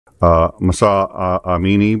Mahsa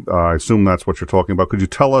Amini. I assume that's what you're talking about. Could you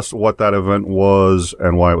tell us what that event was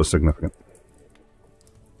and why it was significant?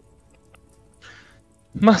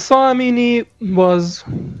 Mahsa Amini was,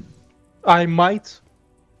 I might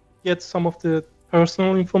get some of the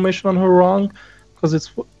personal information on her wrong, because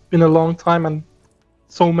it's been a long time and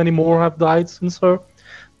so many more have died since her.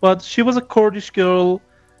 But she was a Kurdish girl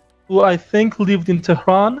who I think lived in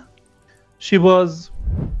Tehran. She was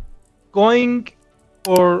going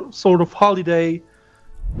for sort of holiday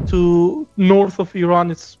to north of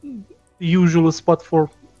Iran. It's the usual spot for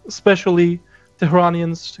especially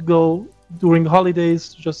Tehranians to go during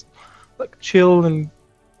holidays, to just like chill, and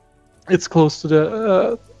it's close to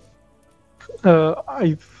the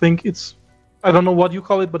I think it's, I don't know what you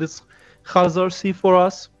call it, but it's Khazar Sea for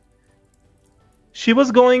us. She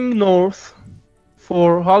was going north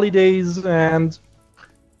for holidays, and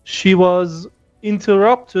she was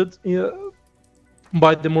interrupted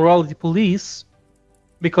by the morality police,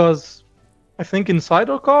 because I think inside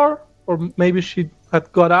her car, or maybe she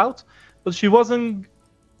had got out, but she wasn't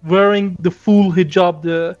wearing the full hijab,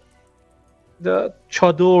 the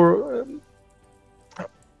chador.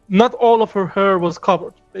 Not all of her hair was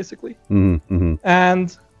covered, basically.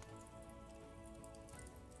 And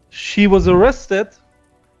she was arrested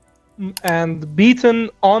and beaten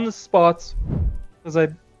on the spot, because I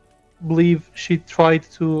believe she tried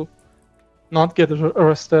to not get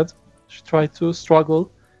arrested. She tried to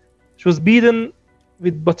struggle. She was beaten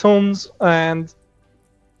with batons, and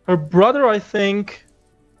her brother, I think,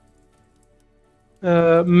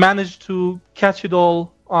 managed to catch it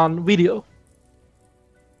all on video.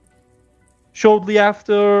 Shortly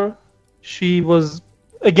after, she was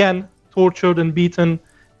again tortured and beaten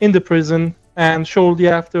in the prison, and shortly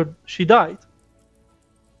after, she died.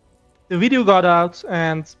 The video got out,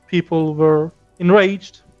 and people were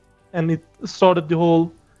enraged, and it started the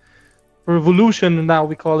whole revolution. Now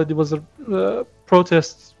we call it. It was a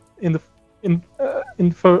protest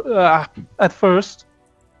at first,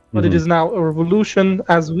 but it is now a revolution,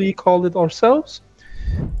 as we call it ourselves.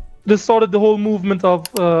 This started the whole movement of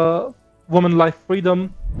woman life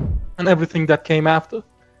freedom and everything that came after.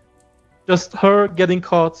 Just her getting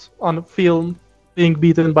caught on film being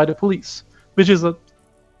beaten by the police, which is,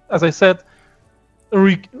 as I said,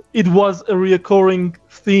 it was a recurring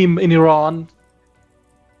theme in Iran,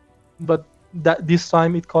 but that this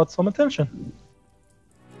time it caught some attention.